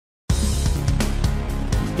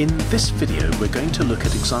In this video, we're going to look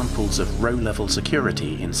at examples of row-level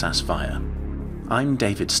security in SAS Viya. I'm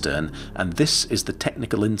David Stern, and this is the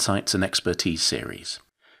Technical Insights and Expertise series.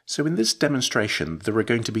 So in this demonstration, there are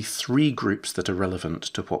going to be three groups that are relevant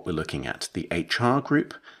to what we're looking at: the HR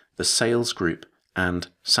group, the sales group, and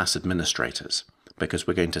SAS administrators, because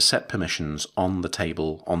we're going to set permissions on the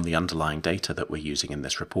table, on the underlying data that we're using in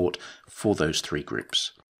this report for those three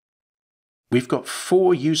groups. We've got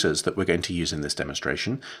four users that we're going to use in this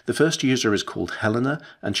demonstration. The first user is called Helena,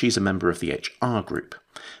 and she's a member of the HR group.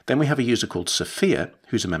 Then we have a user called Sophia,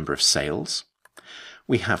 who's a member of sales.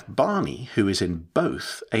 We have Barney, who is in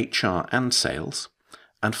both HR and sales.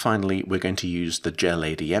 And finally, we're going to use the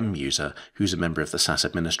GelADM user, who's a member of the SAS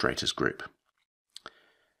administrators group.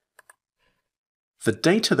 The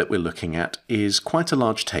data that we're looking at is quite a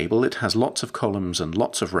large table. It has lots of columns and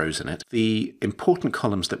lots of rows in it. The important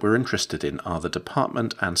columns that we're interested in are the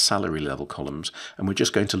department and salary level columns, and we're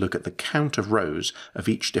just going to look at the count of rows of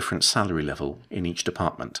each different salary level in each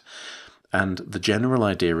department. And the general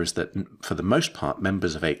idea is that, for the most part,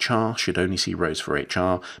 members of HR should only see rows for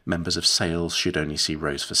HR, members of sales should only see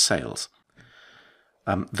rows for sales.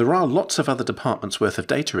 There are lots of other departments worth of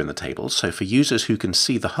data in the table, so for users who can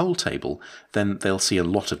see the whole table, then they'll see a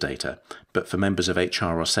lot of data. But for members of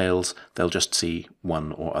HR or sales, they'll just see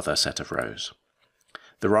one or other set of rows.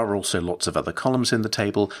 There are also lots of other columns in the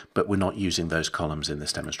table, but we're not using those columns in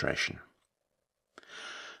this demonstration.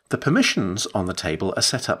 The permissions on the table are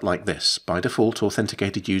set up like this. By default,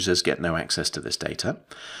 authenticated users get no access to this data.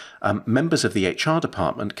 Members of the HR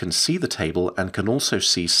department can see the table and can also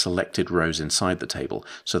see selected rows inside the table.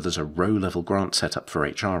 So there's a row-level grant set up for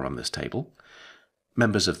HR on this table.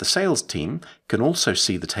 Members of the sales team can also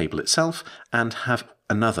see the table itself and have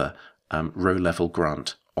another row-level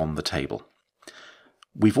grant on the table.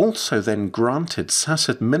 We've also then granted SAS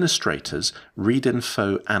administrators read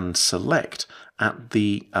info and select at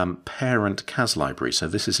the parent CAS library. So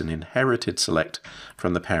this is an inherited select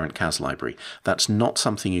from the parent CAS library. That's not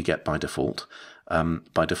something you get by default.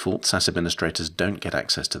 By default, SAS administrators don't get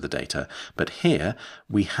access to the data, but here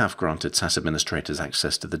we have granted SAS administrators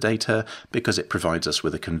access to the data because it provides us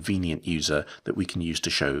with a convenient user that we can use to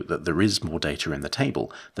show that there is more data in the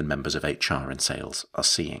table than members of HR and sales are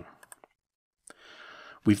seeing.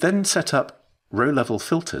 We've then set up row-level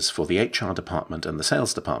filters for the HR department and the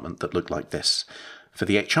sales department that look like this. For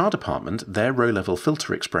the HR department, their row-level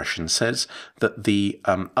filter expression says that the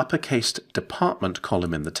uppercased department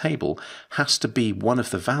column in the table has to be one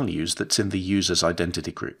of the values that's in the user's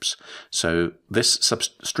identity groups. So this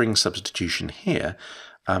string substitution here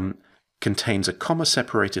contains a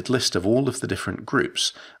comma-separated list of all of the different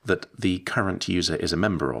groups that the current user is a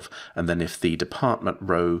member of. And then if the department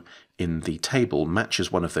row in the table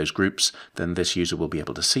matches one of those groups, then this user will be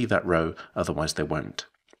able to see that row, otherwise they won't.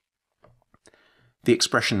 The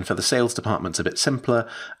expression for the sales department's a bit simpler.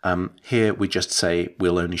 Here we just say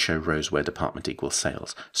we'll only show rows where department equals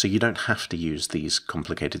sales. So you don't have to use these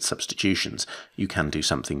complicated substitutions. You can do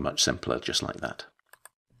something much simpler just like that.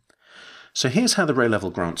 So here's how the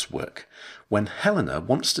row-level grants work. When Helena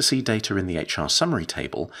wants to see data in the HR summary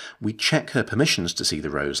table, we check her permissions to see the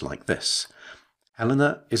rows like this.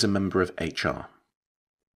 Helena is a member of HR.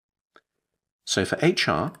 So for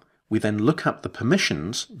HR, we then look up the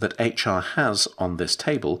permissions that HR has on this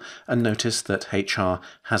table and notice that HR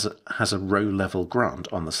has a row-level grant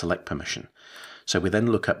on the select permission. So we then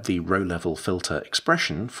look up the row-level filter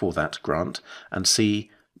expression for that grant and see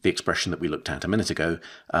the expression that we looked at a minute ago,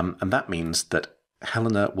 and that means that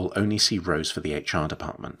Helena will only see rows for the HR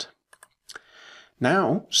department.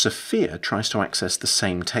 Now, Sophia tries to access the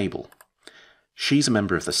same table. She's a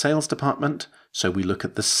member of the sales department, so we look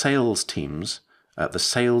at the sales teams, the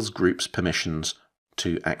sales group's permissions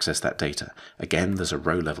to access that data. Again, there's a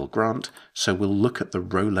row-level grant, so we'll look at the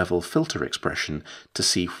row-level filter expression to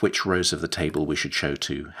see which rows of the table we should show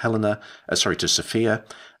to to Sophia,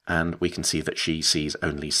 and we can see that she sees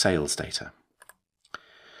only sales data.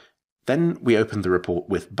 Then we open the report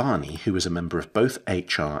with Barney, who is a member of both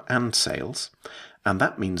HR and sales, and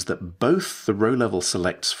that means that both the row-level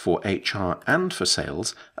selects for HR and for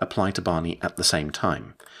sales apply to Barney at the same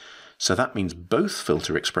time. So that means both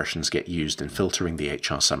filter expressions get used in filtering the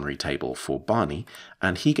HR summary table for Barney,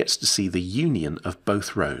 and he gets to see the union of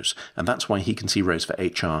both rows, and that's why he can see rows for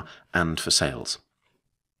HR and for sales.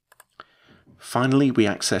 Finally, we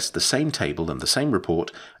access the same table and the same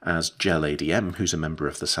report as GelADM, who's a member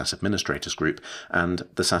of the SAS administrators group, and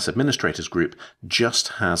the SAS administrators group just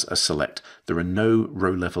has a select. There are no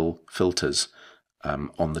row-level filters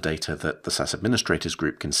on the data that the SAS administrators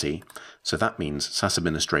group can see. So that means SAS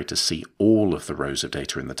administrators see all of the rows of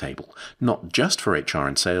data in the table, not just for HR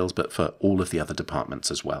and sales, but for all of the other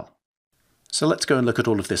departments as well. So let's go and look at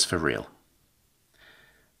all of this for real.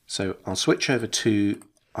 So I'll switch over to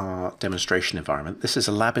our demonstration environment. This is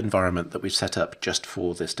a lab environment that we've set up just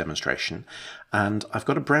for this demonstration. And I've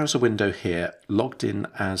got a browser window here logged in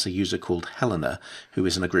as a user called Helena, who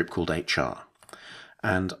is in a group called HR.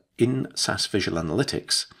 And in SAS Visual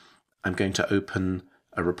Analytics, I'm going to open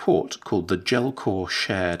a report called the GELCORE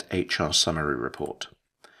Shared HR Summary Report.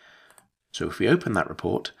 So if we open that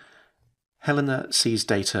report, Helena sees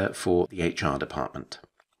data for the HR department.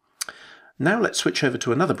 Now let's switch over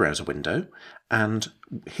to another browser window, and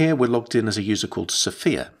here we're logged in as a user called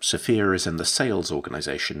Sophia. Sophia is in the sales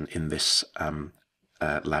organization in this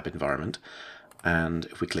lab environment. And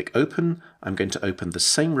if we click open, I'm going to open the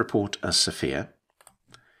same report as Sophia.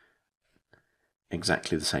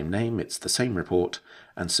 Exactly the same name, it's the same report,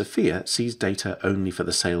 and Sophia sees data only for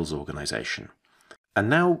the sales organization. And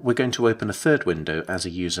now we're going to open a third window as a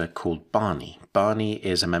user called Barney. Barney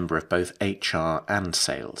is a member of both HR and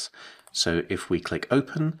sales. So if we click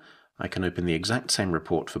open, I can open the exact same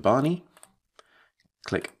report for Barney,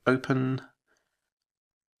 click open,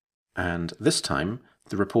 and this time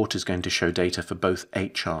the report is going to show data for both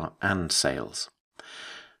HR and sales.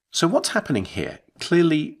 So what's happening here?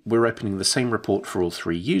 Clearly, we're opening the same report for all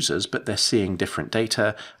three users, but they're seeing different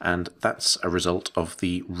data, and that's a result of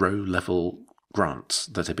the row-level grants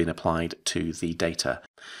that have been applied to the data.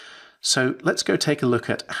 So let's go take a look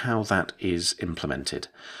at how that is implemented.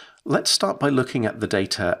 Let's start by looking at the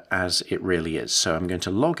data as it really is. So I'm going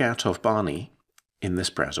to log out of Barney in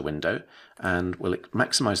this browser window, and we'll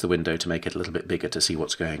maximize the window to make it a little bit bigger to see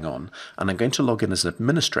what's going on. And I'm going to log in as an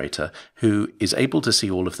administrator who is able to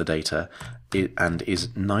see all of the data and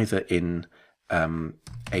is neither in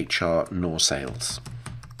HR nor sales.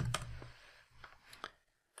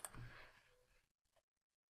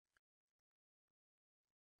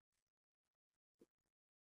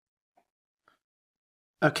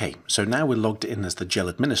 Okay, so now we're logged in as the GEL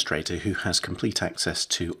administrator who has complete access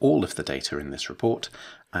to all of the data in this report,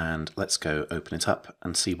 and let's go open it up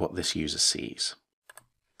and see what this user sees.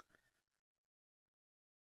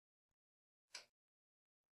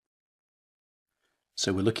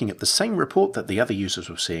 So we're looking at the same report that the other users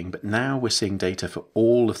were seeing, but now we're seeing data for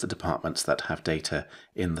all of the departments that have data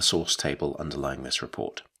in the source table underlying this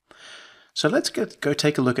report. So let's go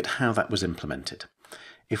take a look at how that was implemented.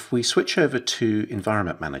 If we switch over to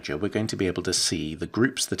Environment Manager, we're going to be able to see the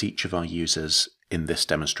groups that each of our users in this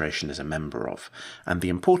demonstration is a member of. And the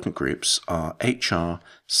important groups are HR,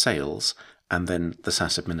 Sales, and then the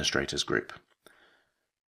SAS Administrators group.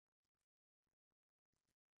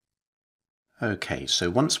 Okay, so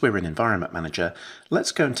once we're in Environment Manager,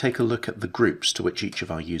 let's go and take a look at the groups to which each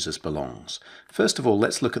of our users belongs. First of all,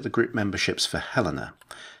 let's look at the group memberships for Helena.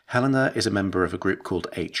 Helena is a member of a group called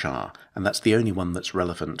HR, and that's the only one that's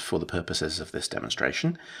relevant for the purposes of this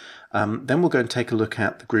demonstration. Then we'll go and take a look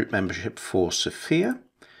at the group membership for Sophia.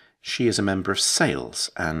 She is a member of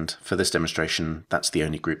Sales, and for this demonstration, that's the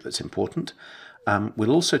only group that's important.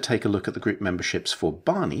 We'll also take a look at the group memberships for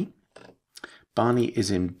Barney. Barney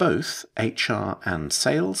is in both HR and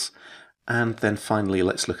Sales. And then finally,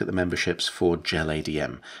 let's look at the memberships for GEL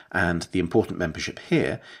ADM. And the important membership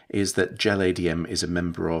here is that GEL ADM is a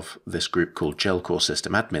member of this group called GELCORE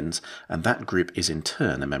System Admins, and that group is in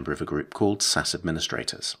turn a member of a group called SAS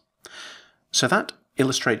Administrators. So that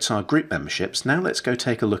illustrates our group memberships. Now let's go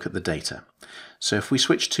take a look at the data. So if we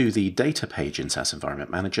switch to the data page in SAS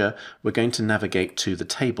Environment Manager, we're going to navigate to the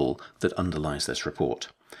table that underlies this report.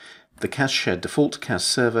 The CAS shared default CAS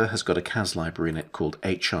server has got a CAS library in it called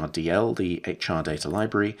HRDL, the HR data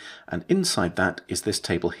library, and inside that is this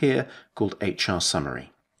table here called HR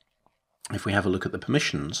summary. If we have a look at the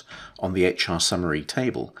permissions on the HR summary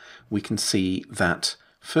table, we can see that,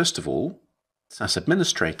 first of all, SAS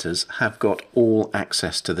administrators have got all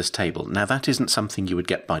access to this table. Now that isn't something you would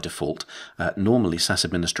get by default. Normally SAS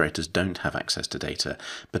administrators don't have access to data,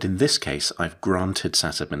 but in this case I've granted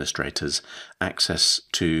SAS administrators access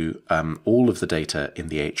to all of the data in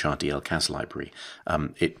the HRDL CAS library.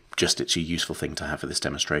 It's a useful thing to have for this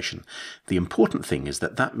demonstration. The important thing is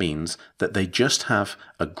that that means that they just have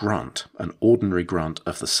a grant, an ordinary grant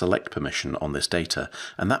of the select permission on this data,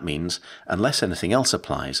 and that means unless anything else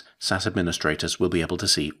applies, SAS administrators will be able to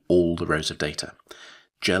see all the rows of data.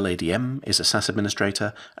 GEL ADM is a SAS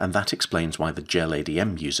administrator, and that explains why the GEL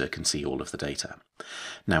ADM user can see all of the data.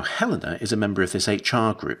 Now, Helena is a member of this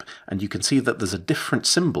HR group, and you can see that there's a different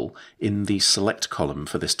symbol in the select column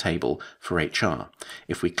for this table for HR.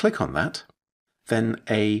 If we click on that, then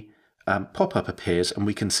a pop-up appears and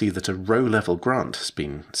we can see that a row-level grant has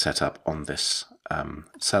been set up on this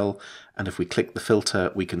cell, and if we click the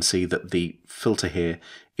filter we can see that the filter here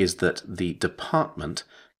is that the department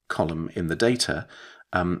column in the data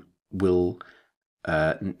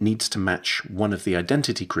needs to match one of the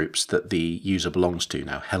identity groups that the user belongs to.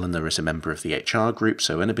 Now Helena is a member of the HR group,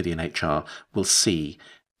 so anybody in HR will see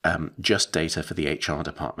just data for the HR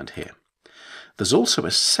department here. There's also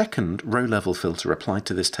a second row-level filter applied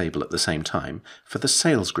to this table at the same time for the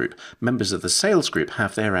sales group. Members of the sales group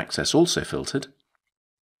have their access also filtered.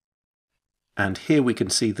 And here we can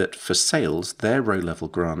see that for sales, their row-level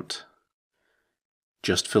grant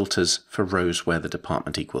just filters for rows where the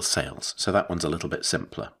department equals sales. So that one's a little bit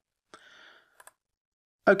simpler.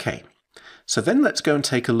 Okay, so then let's go and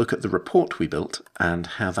take a look at the report we built and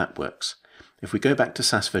how that works. If we go back to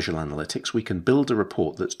SAS Visual Analytics, we can build a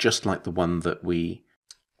report that's just like the one that we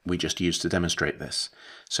just used to demonstrate this.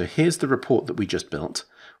 So here's the report that we just built.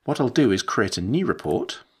 What I'll do is create a new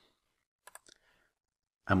report,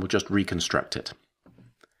 and we'll just reconstruct it.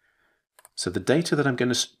 So the data that I'm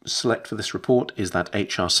going to select for this report is that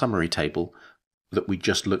HR summary table that we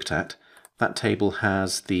just looked at. That table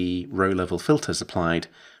has the row-level filters applied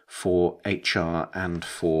for HR and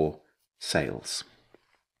for sales.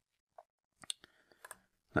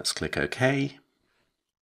 Let's click OK.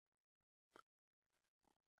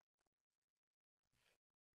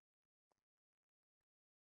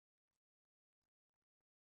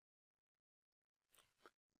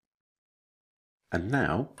 And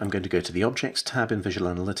now I'm going to go to the Objects tab in Visual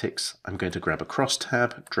Analytics. I'm going to grab a cross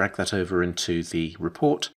tab, drag that over into the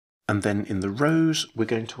report, and then in the rows we're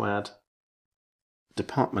going to add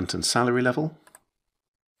department and salary level.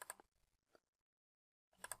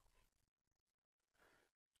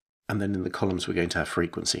 And then in the columns we're going to have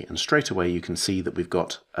frequency, and straight away you can see that we've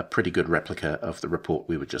got a pretty good replica of the report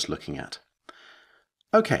we were just looking at.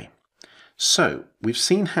 Okay, so we've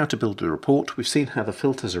seen how to build the report, we've seen how the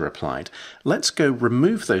filters are applied. Let's go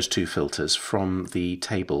remove those two filters from the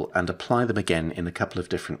table and apply them again in a couple of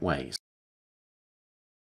different ways.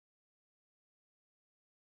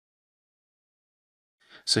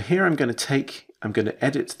 So here I'm going to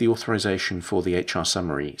edit the authorization for the HR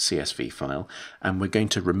summary CSV file, and we're going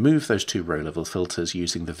to remove those two row-level filters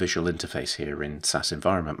using the visual interface here in SAS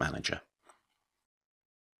Environment Manager.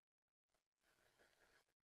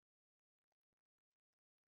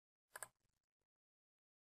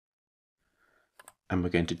 And we're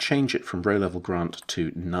going to change it from row-level grant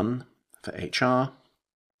to none for HR.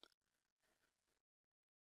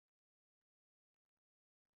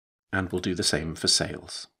 And we'll do the same for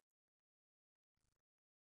sales.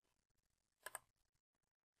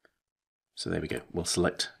 So there we go. We'll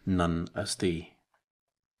select none as the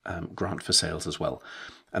grant for sales as well.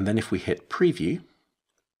 And then if we hit preview,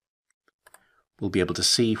 we'll be able to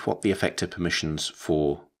see what the effective permissions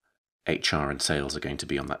for HR and sales are going to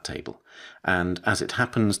be on that table. And as it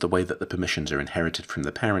happens, the way that the permissions are inherited from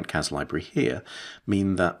the parent CAS library here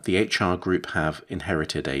mean that the HR group have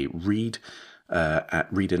inherited a read at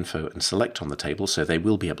read info and select on the table, so they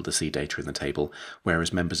will be able to see data in the table,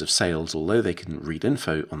 whereas members of sales, although they can read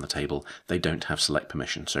info on the table, they don't have select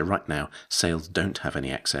permission. So right now sales don't have any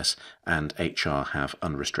access and HR have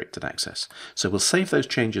unrestricted access. So we'll save those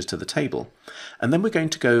changes to the table, and then we're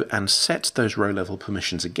going to go and set those row level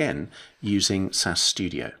permissions again using SAS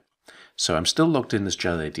Studio. So I'm still logged in as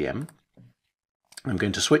GelADM. I'm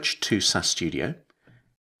going to switch to SAS Studio.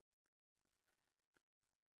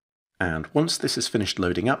 And once this is finished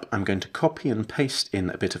loading up, I'm going to copy and paste in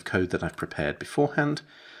a bit of code that I've prepared beforehand.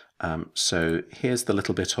 So here's the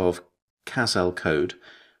little bit of CASL code,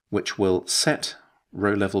 which will set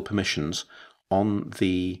row level permissions on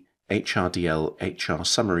the HRDL HR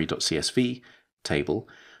summary.csv table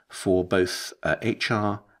for both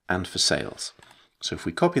HR and for sales. So if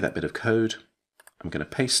we copy that bit of code, I'm going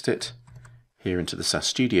to paste it here into the SAS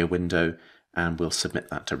Studio window, and we'll submit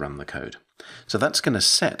that to run the code. So that's going to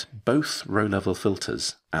set both row-level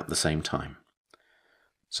filters at the same time.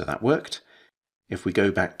 So that worked. If we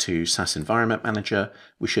go back to SAS Environment Manager,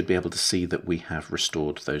 we should be able to see that we have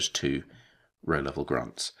restored those two row-level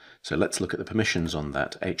grants. So let's look at the permissions on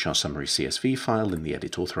that HR summary CSV file in the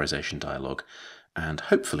Edit Authorization dialog, and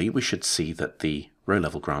hopefully we should see that the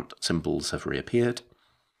row-level grant symbols have reappeared.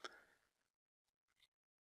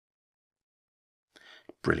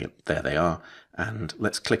 Brilliant, there they are, and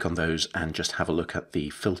let's click on those and just have a look at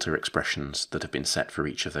the filter expressions that have been set for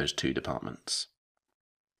each of those two departments.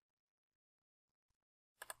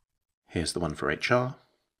 Here's the one for HR,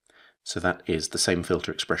 so that is the same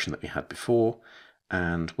filter expression that we had before,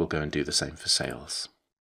 and we'll go and do the same for sales.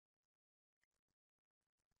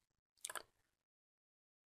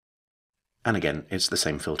 And again, it's the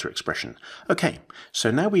same filter expression. Okay, so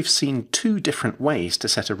now we've seen two different ways to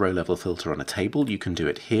set a row-level filter on a table. You can do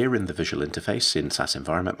it here in the visual interface in SAS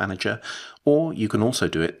Environment Manager, or you can also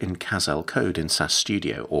do it in SAS Code in SAS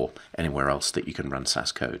Studio, or anywhere else that you can run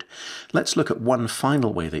SAS Code. Let's look at one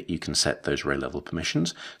final way that you can set those row-level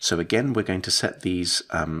permissions. So again, we're going to set these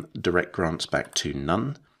direct grants back to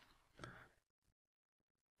none,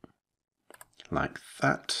 like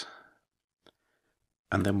that.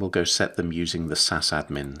 And then we'll go set them using the SAS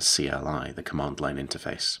admin CLI, the command line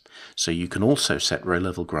interface. So you can also set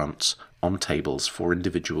row-level grants on tables for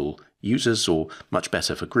individual users, or much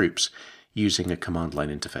better for groups, using a command line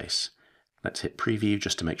interface. Let's hit preview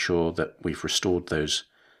just to make sure that we've restored those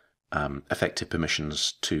effective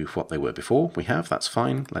permissions to what they were before. We have, that's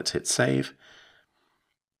fine. Let's hit save.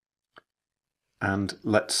 And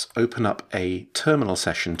let's open up a terminal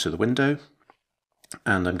session to the window.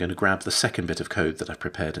 And I'm going to grab the second bit of code that I've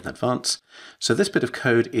prepared in advance. So this bit of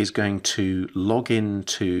code is going to log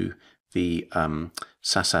into the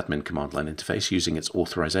SAS admin command line interface using its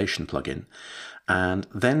authorization plugin. And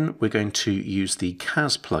then we're going to use the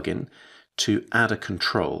CAS plugin to add a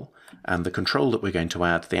control. And the control that we're going to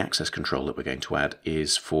add, the access control that we're going to add,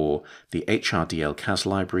 is for the HRDL CAS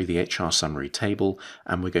library, the HR summary table,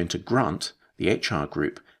 and we're going to grant the HR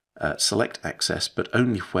group select access, but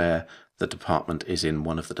only where the department is in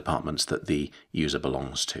one of the departments that the user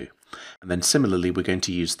belongs to. And then similarly, we're going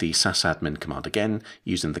to use the SAS admin command again,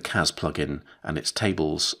 using the CAS plugin and its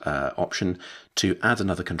tables option to add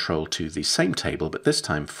another control to the same table, but this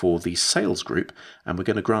time for the sales group, and we're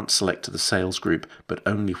going to grant select to the sales group, but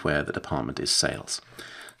only where the department is sales.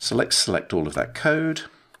 So let's select all of that code.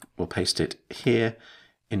 We'll paste it here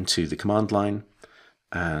into the command line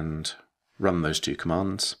and run those two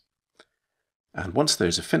commands. And once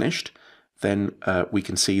those are finished, then we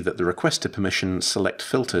can see that the requested permission select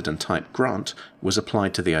filtered and type grant was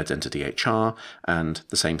applied to the identity HR, and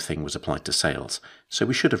the same thing was applied to sales. So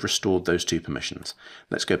we should have restored those two permissions.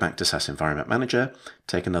 Let's go back to SAS Environment Manager,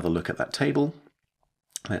 take another look at that table.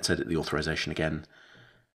 Let's edit the authorization again.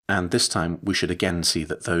 And this time we should again see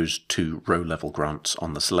that those two row level grants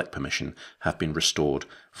on the select permission have been restored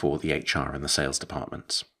for the HR and the sales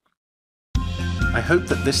departments. I hope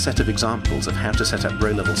that this set of examples of how to set up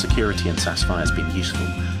row-level security in SAS Viya has been useful.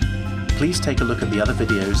 Please take a look at the other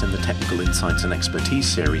videos in the Technical Insights and Expertise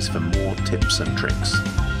series for more tips and tricks.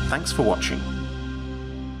 Thanks for watching.